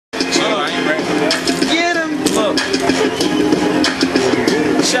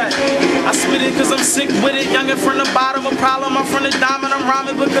check. I spit it cause I'm sick with it. Youngin' from the bottom, a problem. I'm from the diamond, I'm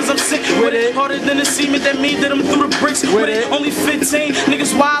rhyming because I'm sick with it. Harder than the cement that me that I'm through the bricks with it. Only 15,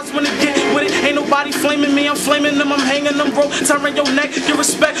 niggas wise when they get with it. Ain't nobody flaming me, I'm flaming them, I'm hanging them, bro. Tearing your neck, get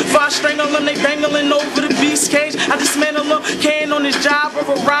respect. If I strangle them, they dangling over the beast cage. I dismantle them, can on this job of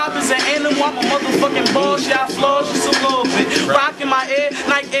a robber's an animal. I'm a motherfucking boss, yeah, I flaws just a little bit. Rock in my ear,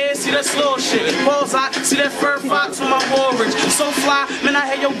 Nike Air, see that slow shit. Balls out, see that fur fox with my Woolrich. So fly, man, I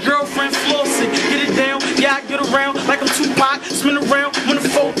had your girlfriend floss it. Get it down, yeah, I get around like I'm Tupac. Spin around, win a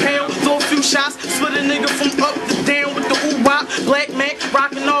 4 pound, throw a few shots, split a nigga from up to down with the ooh-wop. Black Mac,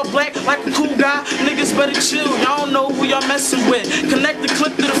 rockin' all black like a cool guy. Niggas better chill, y'all don't know who y'all messing with. Connect the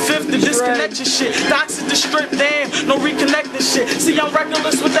clip to the fifth to disconnect your shit. Docs at the strip, damn, no reconnecting shit. See, I'm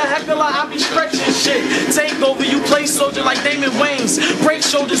reckless with the heckler, I be stretching shit. Take over, you play soldier like Damon Wayans. Break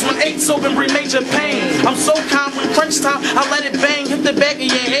shoulders when 8's open, bring major pain. I'm so calm when crunch time, I let it bang. Hit the back of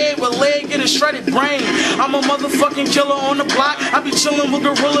your head with leg and a shredded brain. I'm a motherfucking killer on the block. I be chillin' with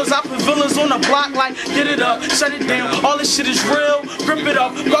gorillas, I put villains on the block like, get it up, shut it down. All this shit is real, grip it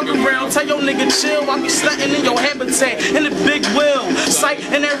up, walk around. Tell your nigga chill, I be stuntin' in your habitat. In the big wheel, sight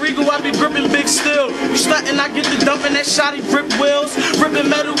in that Regal, I be gripping big steel. You stuntin', I get the dumpin' that shotty grip wheels. Rippin'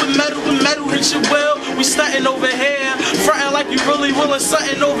 metal with metal with metal, hit your wheel. We stuntin' over here, frontin' like you really willin'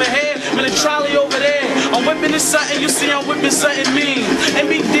 something over here. Man, the trolley over there, I'm whippin' this something, you see I'm whippin' something mean.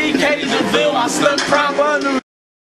 MBD, Katie DeVille, I stunt proper.